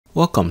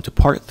Welcome to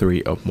part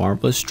 3 of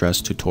Marvelous Dress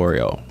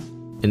tutorial.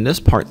 In this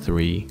part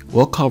 3,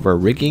 we'll cover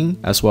rigging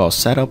as well as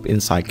setup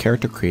inside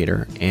Character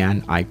Creator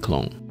and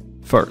iClone.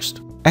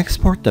 First,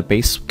 export the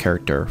base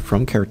character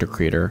from Character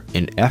Creator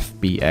in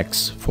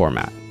FBX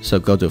format. So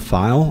go to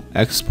File,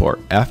 Export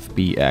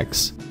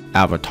FBX,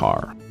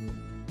 Avatar.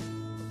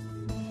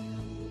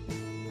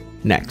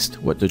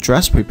 Next, with the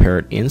dress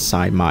prepared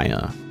inside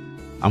Maya,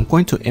 I'm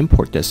going to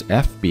import this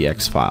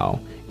FBX file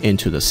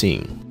into the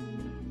scene.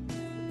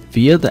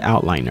 Via the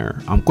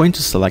outliner, I'm going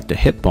to select the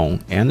hip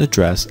bone and the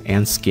dress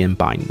and skin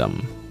bind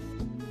them,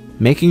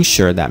 making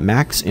sure that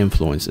max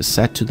influence is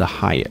set to the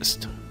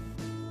highest.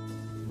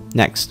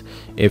 Next,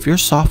 if your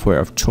software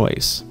of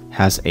choice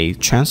has a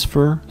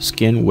transfer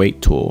skin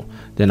weight tool,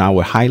 then I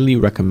would highly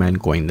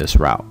recommend going this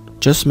route.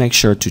 Just make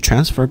sure to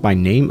transfer by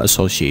name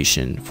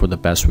association for the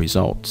best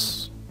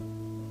results.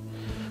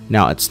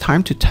 Now it's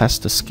time to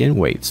test the skin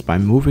weights by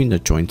moving the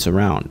joints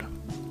around.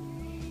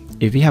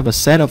 If you have a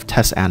set of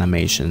test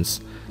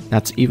animations,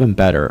 that's even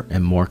better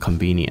and more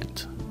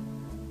convenient.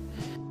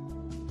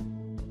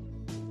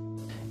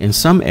 In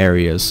some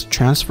areas,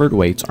 transferred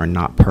weights are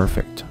not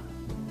perfect.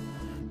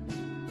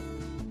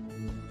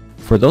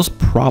 For those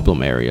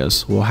problem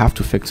areas, we'll have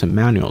to fix it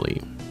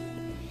manually,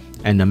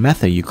 and the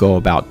method you go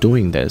about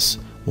doing this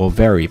will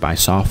vary by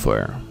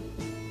software.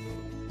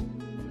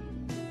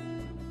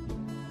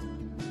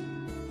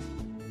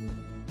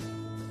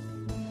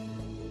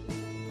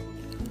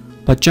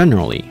 But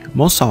generally,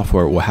 most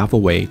software will have a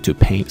way to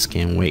paint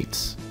skin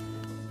weights.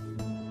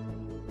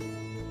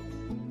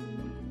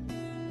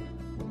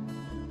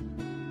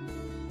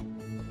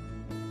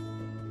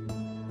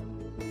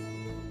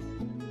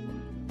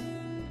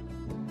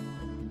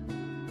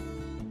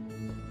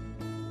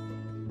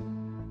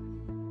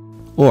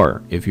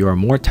 Or, if you are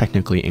more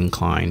technically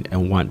inclined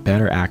and want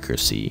better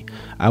accuracy,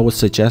 I would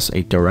suggest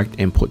a direct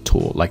input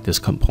tool like this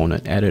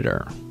component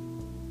editor.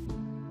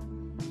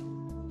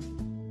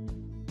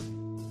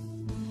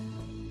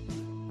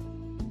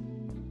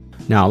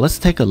 Now let's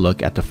take a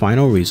look at the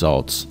final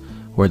results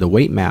where the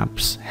weight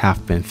maps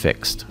have been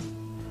fixed.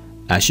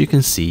 As you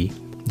can see,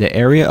 the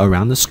area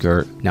around the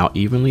skirt now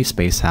evenly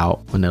spaced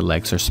out when the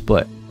legs are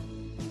split.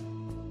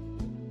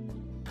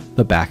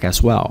 The back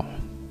as well.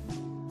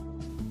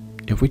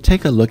 If we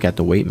take a look at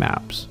the weight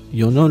maps,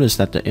 you'll notice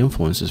that the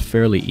influence is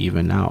fairly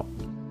even out.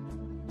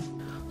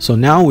 So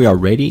now we are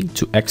ready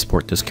to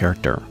export this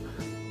character.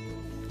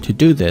 To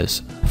do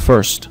this,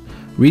 first,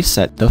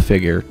 reset the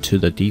figure to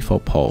the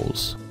default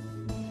pose.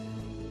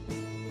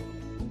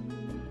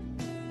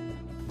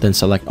 Then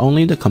select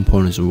only the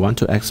components we want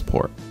to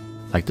export,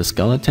 like the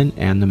skeleton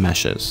and the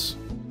meshes.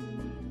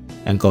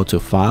 And go to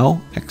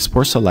File,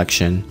 Export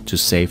Selection to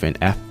save in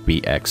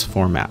FBX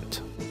format.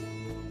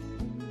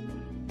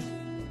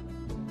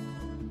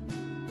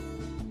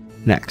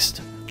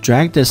 Next,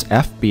 drag this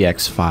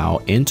FBX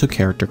file into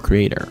Character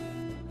Creator,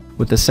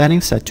 with the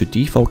settings set to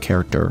default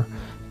character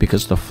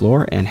because the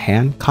floor and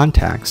hand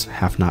contacts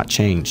have not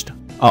changed.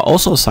 I'll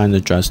also assign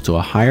the dress to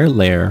a higher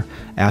layer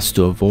as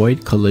to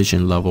avoid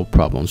collision level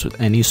problems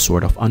with any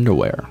sort of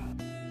underwear.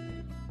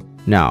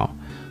 Now,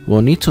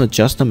 we'll need to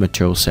adjust the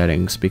material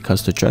settings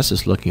because the dress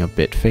is looking a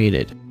bit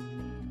faded.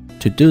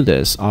 To do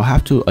this, I'll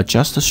have to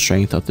adjust the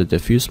strength of the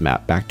diffuse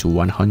map back to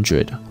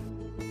 100.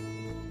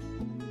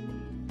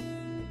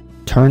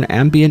 Turn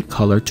ambient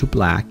color to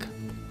black,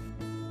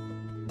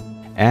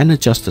 and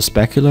adjust the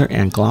specular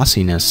and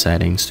glossiness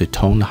settings to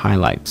tone the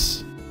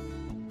highlights.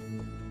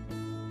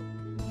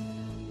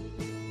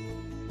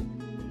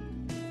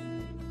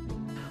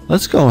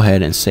 Let's go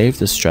ahead and save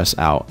this dress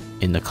out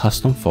in the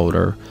custom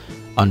folder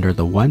under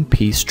the one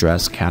piece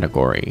dress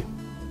category.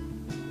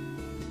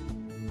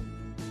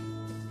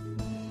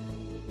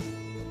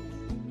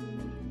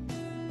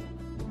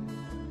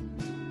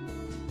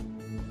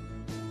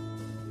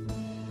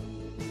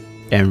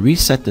 And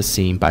reset the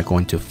scene by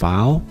going to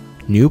File,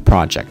 New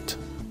Project,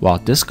 while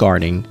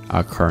discarding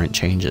our current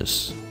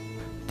changes.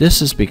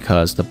 This is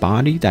because the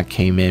body that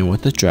came in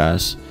with the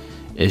dress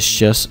is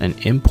just an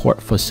import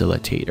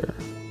facilitator.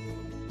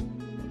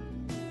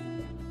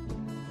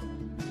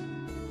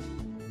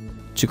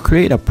 To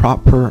create a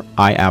proper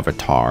eye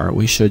avatar,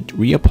 we should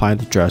reapply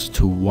the dress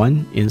to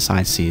one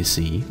inside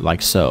CC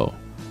like so.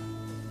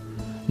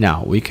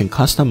 Now we can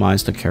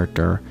customize the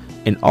character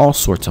in all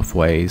sorts of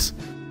ways,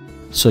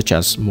 such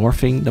as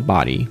morphing the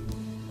body,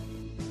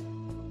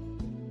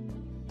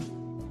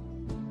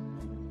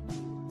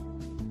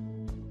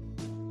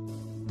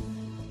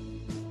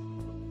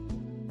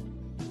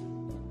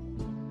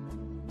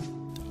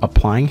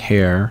 applying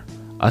hair,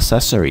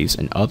 accessories,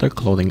 and other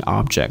clothing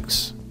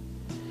objects,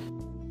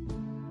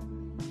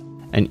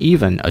 and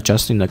even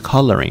adjusting the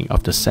coloring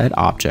of the said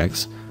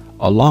objects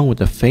along with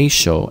the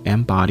facial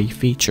and body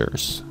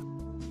features.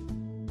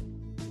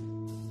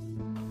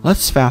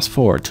 Let's fast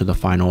forward to the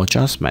final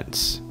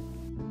adjustments.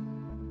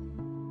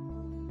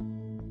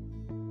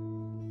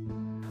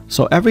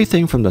 So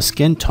everything from the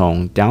skin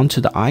tone down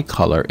to the eye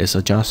color is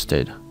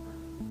adjusted.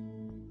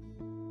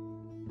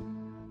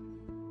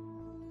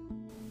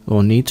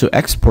 we'll need to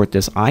export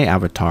this eye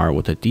avatar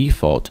with the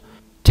default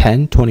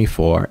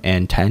 1024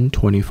 and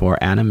 1024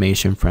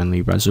 animation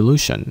friendly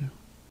resolution.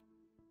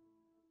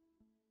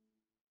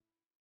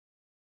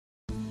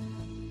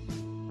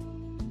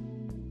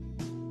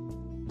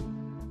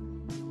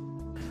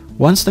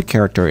 Once the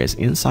character is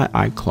inside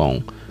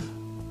iClone,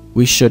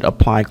 we should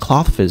apply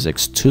cloth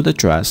physics to the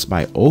dress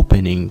by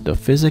opening the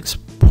physics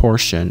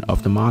portion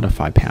of the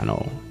modify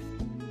panel.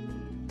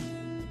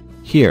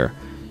 Here,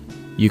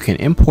 you can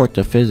import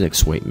the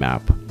physics weight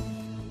map,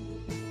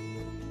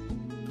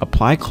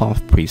 apply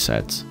cloth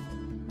presets,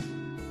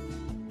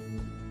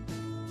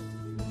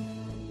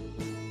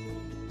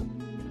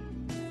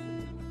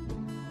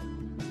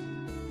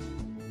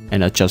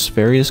 and adjust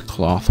various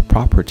cloth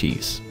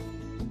properties.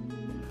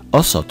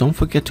 Also, don't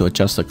forget to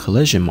adjust the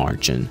collision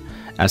margin,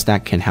 as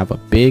that can have a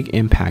big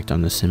impact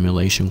on the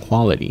simulation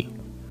quality.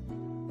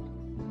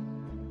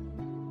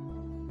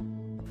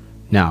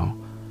 Now,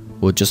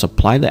 we'll just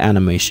apply the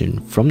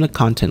animation from the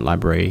content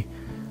library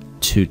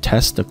to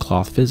test the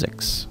cloth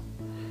physics.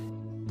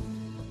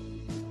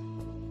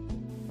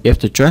 If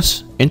the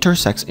dress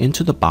intersects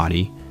into the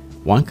body,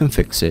 one can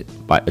fix it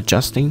by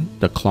adjusting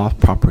the cloth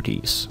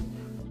properties,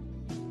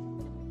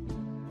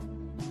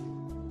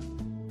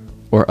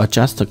 or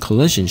adjust the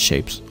collision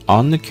shapes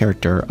on the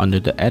character under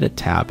the Edit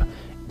tab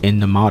in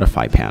the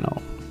Modify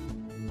panel.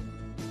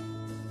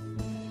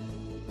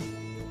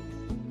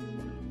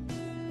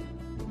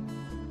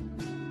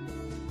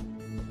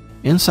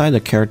 Inside the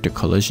Character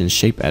Collision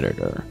Shape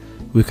Editor,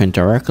 we can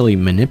directly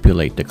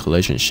manipulate the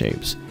collision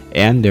shapes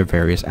and their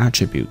various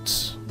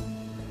attributes.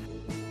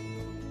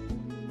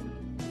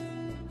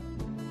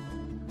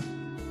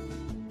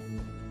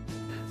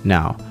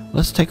 Now,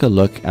 let's take a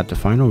look at the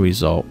final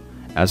result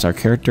as our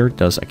character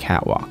does a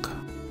catwalk.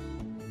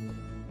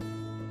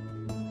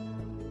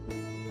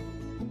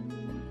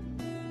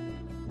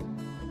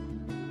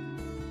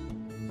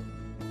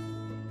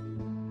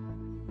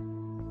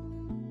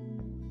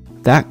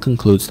 That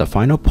concludes the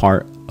final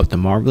part of the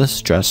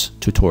Marvelous Dress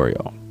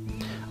tutorial.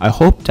 I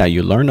hope that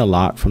you learned a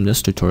lot from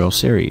this tutorial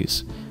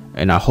series,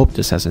 and I hope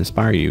this has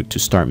inspired you to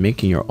start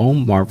making your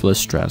own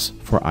Marvelous Dress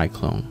for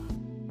iClone.